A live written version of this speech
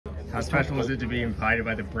How special was it to be invited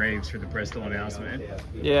by the Braves for the Bristol announcement?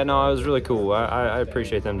 Yeah, no, it was really cool. I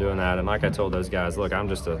appreciate them doing that, and like I told those guys, look, I'm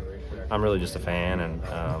really just a fan, and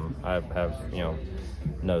I have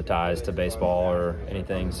no ties to baseball or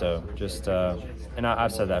anything. So just and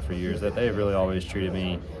I've said that for years, that they've really always treated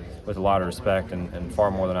me with a lot of respect and far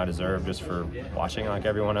more than I deserve, just for watching like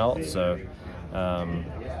everyone else. So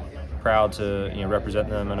proud to represent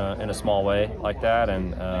them in a small way like that,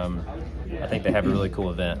 and I think they have a really cool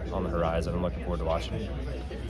event on the horizon. I'm looking forward to watching it.